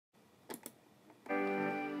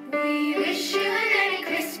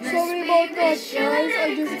bad, guys.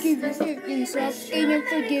 I just gave you 15 subs. Can you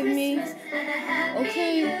forgive me?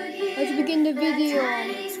 Okay, let's begin the video.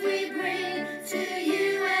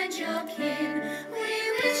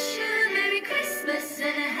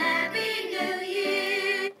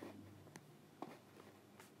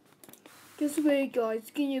 Just wait,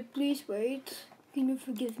 guys. Can you please wait? Can you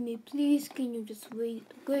forgive me, please? Can you just wait,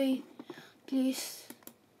 okay? Please.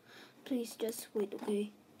 Please just wait,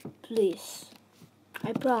 okay? Please.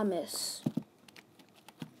 I promise.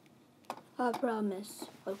 I promise.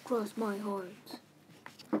 I'll cross my heart.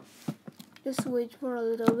 Just wait for a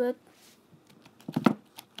little bit.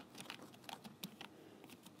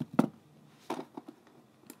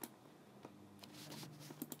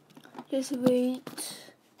 Just wait.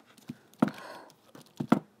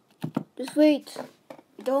 Just wait.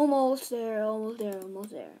 It's almost there, almost there, almost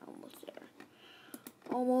there, almost there.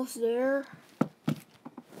 Almost there.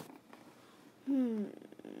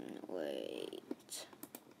 Wait.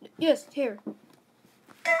 Yes, here.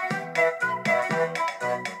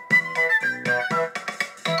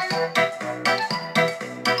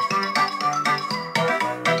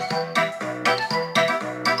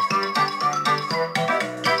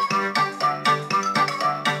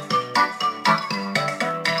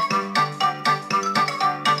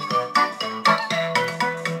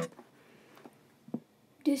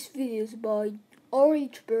 This video is by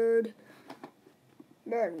Orange Bird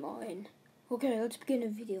Mine. Okay, let's begin the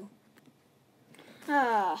video.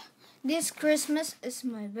 This Christmas is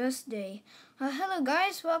my best day. Hello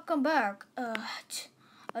guys, welcome back.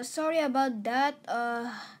 Sorry about that.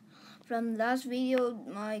 From last video,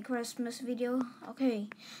 my Christmas video. Okay,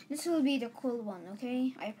 this will be the cool one.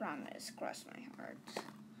 Okay, I promise. Cross my heart.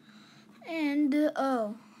 And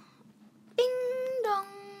oh, ding dong.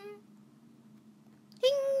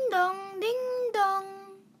 Ding dong, ding dong.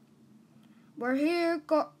 We're here,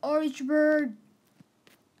 Orange Bird.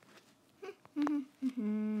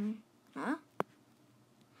 Huh?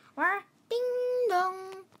 We're ding dong.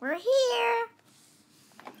 We're here.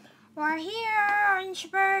 We're here,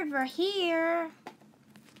 Orange Bird. We're here.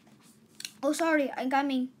 Oh, sorry, I'm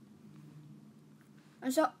coming.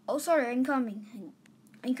 Oh, sorry, I'm coming.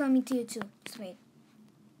 I'm coming to you too. Just wait.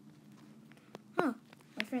 Huh?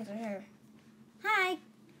 My friends are here. Hi.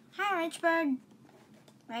 Hi, Orange Bird.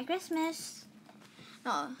 Merry Christmas.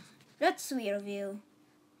 Oh, that's sweet of you.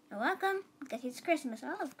 You're welcome, because it's Christmas.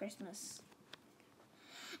 I love Christmas.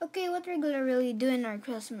 Okay, what we're gonna really do in our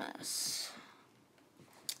Christmas?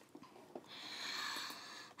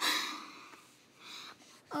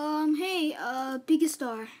 Hey, Big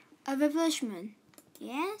Star. I'm a Flashman.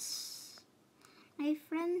 Yes? My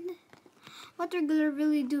friend? What we're gonna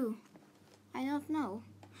really do? I don't know.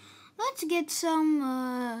 Let's get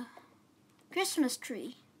some Christmas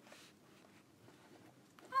tree.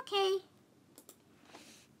 Okay.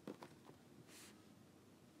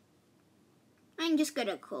 I'm just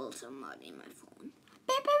gonna call somebody in my phone.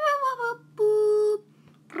 Beep, beep, beep, boop,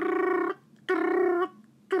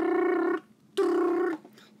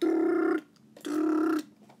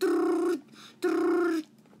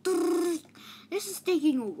 boop. This is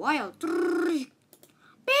taking a while. Beep.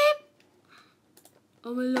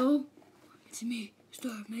 Oh, hello. It's me,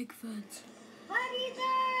 Star Make Fans. What are you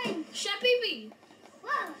doing? Shapibi.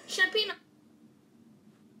 Whoa. Shapina.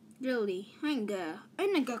 Really, I'm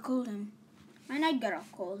not gonna call him. I'm not gonna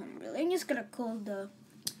call him, really. I'm just gonna call the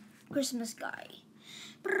Christmas guy.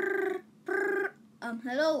 Brr, brr.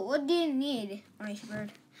 Hello, what do you need, Orange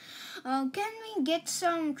Bird? Can we get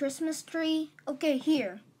some Christmas tree? Okay,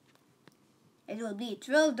 here. It will be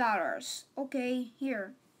 $12. Okay,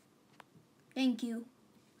 here. Thank you.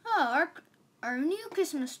 Oh, our new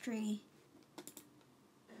Christmas tree.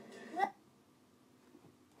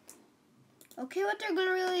 Okay, what they're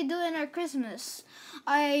gonna really do in our Christmas?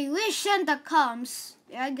 I wish Santa comes.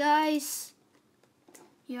 Yeah, guys.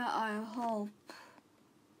 Yeah, I hope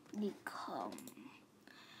they come.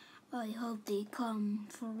 I hope they come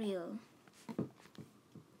for real.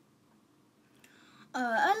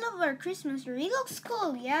 I love our Christmas tree. It looks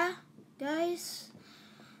cool, yeah, guys.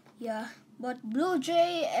 Yeah, but Blue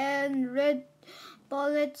Jay and Red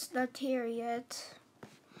Bullet's not here yet.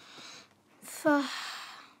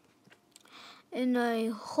 And I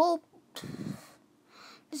hope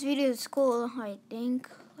this video is cool. I think.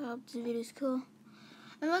 I hope this video is cool.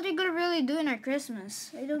 And what are you gonna really do in our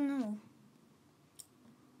Christmas? I don't know.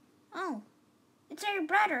 Oh, it's our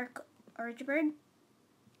brother, Orange Bird.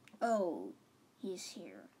 Oh, he's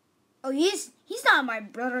here. Oh, he's not my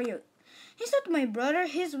brother. He's not my brother.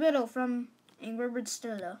 He's Widow from Angry Birds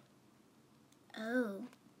Stella. Oh,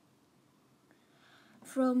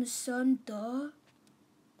 from Santa.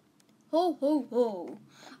 Ho, ho, ho.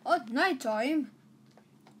 At nighttime,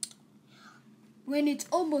 when it's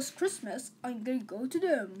almost Christmas, I'm gonna go to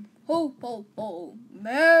them. Ho, ho, ho.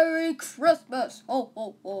 Merry Christmas. Ho,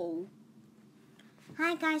 ho, ho.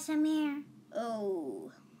 Hi guys, I'm here.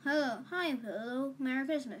 Oh, hello. Hi, hello. Merry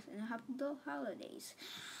Christmas and happy holidays.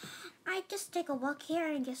 I just take a walk here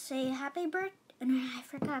and just say happy birthday. No, I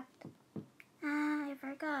forgot.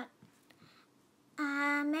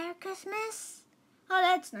 Merry Christmas. Oh,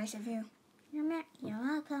 that's nice of you. You're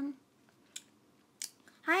welcome.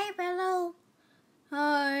 Hi, Bello.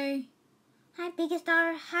 Hi. Hi, biggest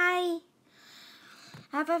star. Hi.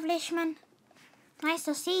 Happy Flishman. Nice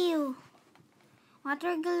to see you. What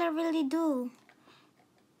are you gonna really do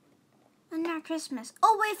on our Christmas?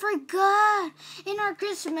 Oh, I forgot. In our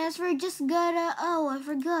Christmas, we're just gonna. Oh, I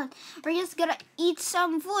forgot. We're just gonna eat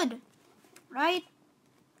some food, right?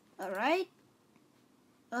 Alright.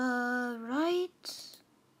 Right.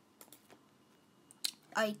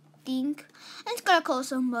 I think I'm just gonna call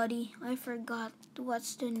somebody. I forgot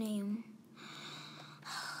what's the name.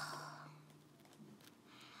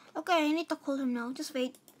 Okay, I need to call him now. Just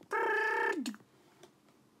wait.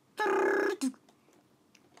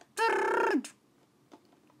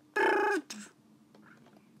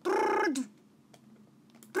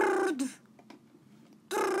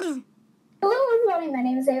 Hello everybody, my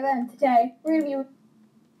name is Ava and today we're going to be...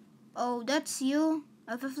 Oh, that's you,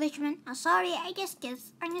 of a Flishman. Oh, sorry, I'm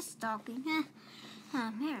just talking.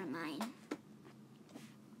 Never mind.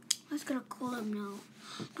 I was gonna call him now.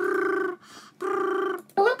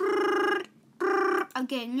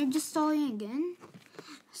 Again, you're just stalling again.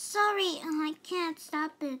 Sorry, I can't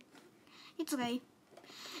stop it. It's okay.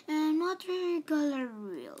 And what we're gonna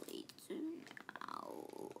really do now?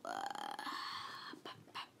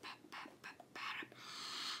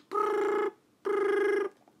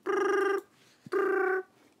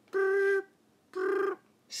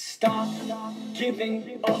 Stop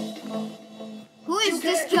giving up. Who is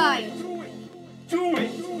this guy? Do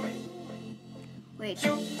it. Wait,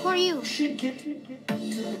 who are you? You should get to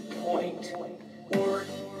the point. Or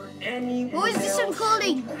anyone Who is this one else.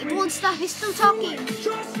 calling? It won't stop, he's still talking.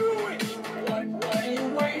 Just do it. What are you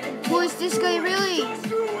waiting for? Who is this guy really? Just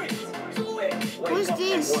do it. Do it. Who's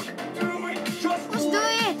this? Do it. Just Let's do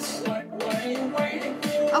it! What are you waiting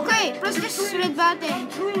for? Okay, press this red button.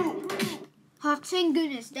 True. Oh, thank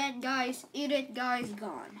goodness, that guy's idiot guy's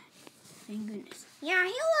gone. Thank goodness. Yeah,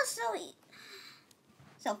 he was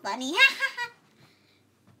so funny.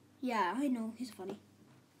 Yeah, I know, he's funny.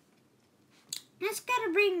 Let's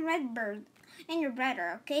gotta bring Redbird and your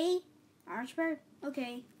brother, okay? Archbird?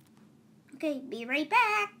 Okay. Okay, be right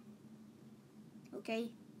back.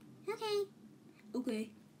 Okay. Okay, Okay.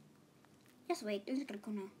 just wait. I'm just gonna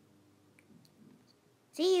go now.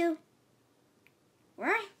 See you.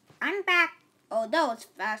 Where? I'm back. Oh, that was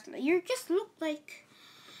fast. You just look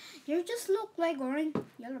like orange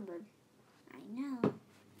yellowbird. I know.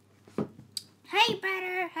 Hey,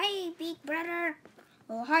 brother. Hey, big brother.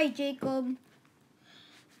 Oh, hi, Jacob.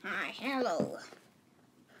 Hi, hello.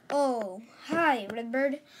 Oh, hi,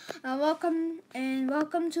 Redbird. Welcome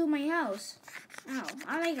to my house. Oh,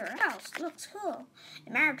 I like your house. Looks cool.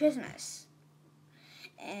 And Merry Christmas.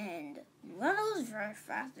 And well, that was very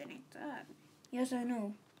fast than I thought. Yes, I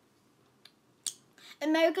know.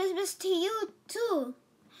 And Merry Christmas to you too,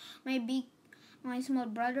 my small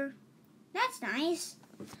brother. That's nice.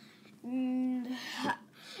 And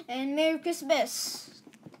Merry Christmas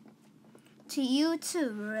to you too,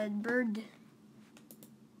 Redbird.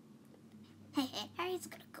 Hey, I was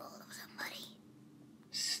gonna call somebody.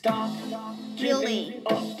 Stop Really? giving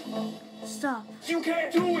up. Stop. You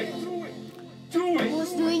can't do it. Do it.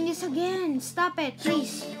 Who's doing this again? Stop it,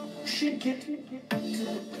 please. You should get to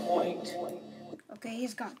the point. Okay,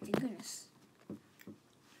 he's gone. Thank goodness.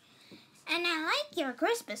 And I like your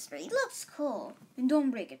Christmas tree. It looks cool. And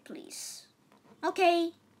don't break it, please.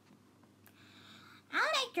 Okay. I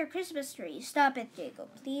like your Christmas tree. Stop it, Jacob,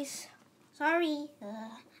 please. Sorry.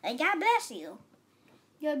 And God bless you.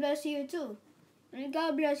 God bless you too. And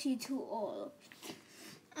God bless you too all.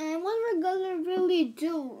 And what we're gonna really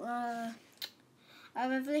do,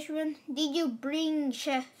 Flishman, did you bring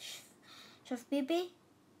Chef Pee?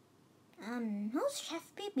 Who's Chef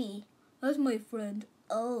Pee? That's my friend.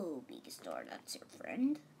 Oh, big store, that's your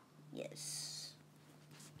friend? Yes.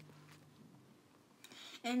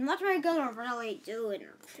 And what we're gonna really do in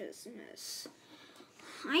our Christmas,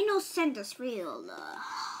 I know Santa's real,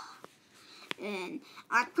 and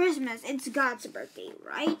at Christmas it's God's birthday,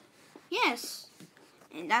 right? Yes.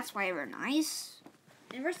 And that's why we're nice.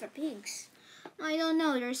 And where's the pigs? I don't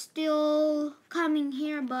know, they're still coming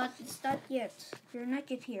here, but it's not yet. They're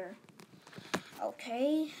not yet here.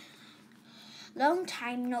 Okay. Long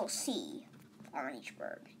time no see, Orange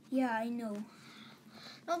Bird. Yeah, I know.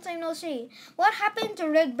 Long time no see. What happened to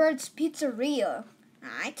Redbird's Pizzeria?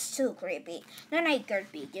 Ah, it's too creepy. The night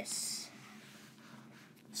guard pig is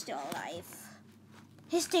still alive.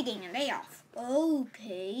 He's taking a day off.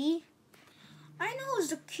 Okay. I know who's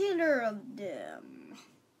the killer of them.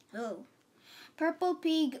 Oh. Purple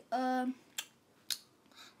pig,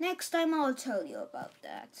 next time I'll tell you about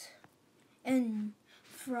that. And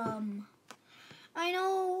from I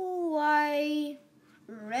know why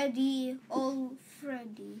Freddy always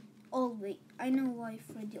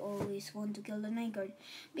want to kill the night guard,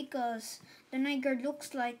 because the night guard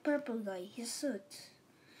looks like purple guy, his suit.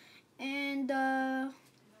 And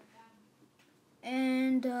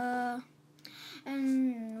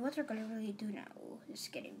what we're gonna really do now is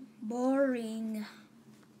getting boring.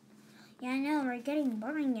 Yeah, I know, we're getting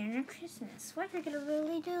boring in Christmas. What we're gonna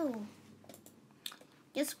really do?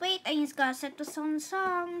 Just wait, I just gotta set the songs.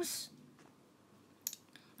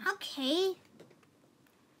 Okay.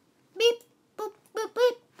 Beep, boop, boop,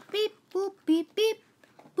 beep, beep, boop, beep, beep,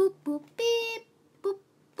 boop, boop, beep, boop,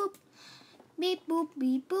 boop, beep, boop,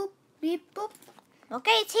 beep, boop, beep, boop.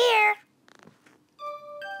 Okay, it's here.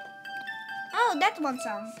 Oh, that's one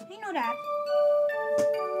song. I know that.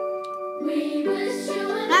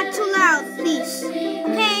 Not too loud, please.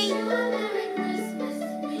 Okay.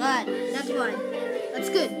 Good. That's one. That's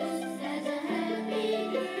good.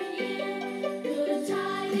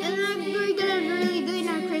 And we're gonna really do in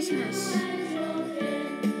our Christmas. I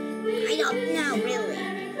don't know, really.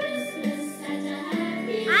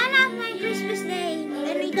 I love my Christmas day,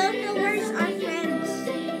 and I don't know where's our friends.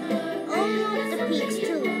 Oh, the pigs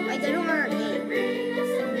too. I don't know where they are.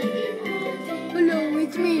 Hello,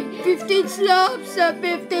 it's me. 15 slaps,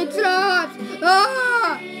 15 slaps.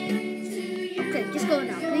 Ah! Okay, just go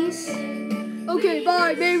now, please. Okay,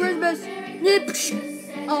 bye. Merry Christmas.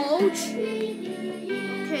 Ouch.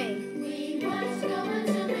 Okay.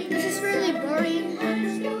 This is really boring.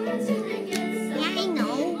 Yeah, I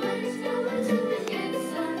know.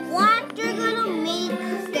 What you're gonna make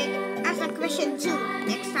as a question too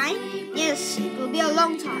next time? Yes, it will be a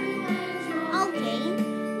long time. Okay.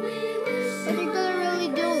 What are you gonna really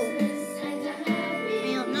do? I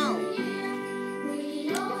don't know.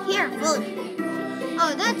 Here, food.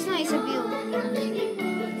 Oh, that's nice of you.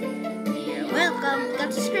 You're welcome.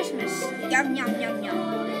 That's Christmas. Yum, yum, yum, yum.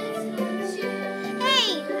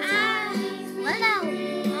 Hey, hello.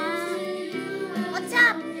 What's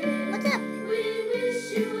up? What's up?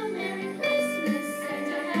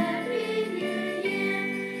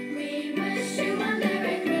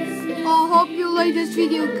 I hope you like this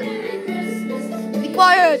video. Be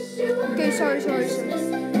quiet. Okay, sorry.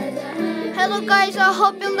 Hello guys, I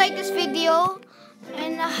hope you like this video.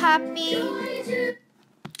 And I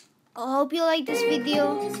hope you like this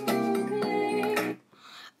video.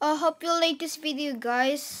 I hope you like this video,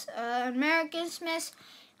 guys. Merry Christmas.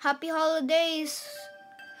 Happy holidays.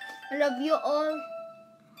 I love you all.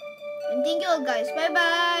 And thank you all, guys.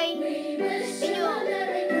 Bye-bye. Thank you all.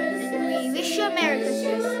 And we wish you a Merry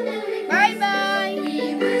Christmas. Bye-bye.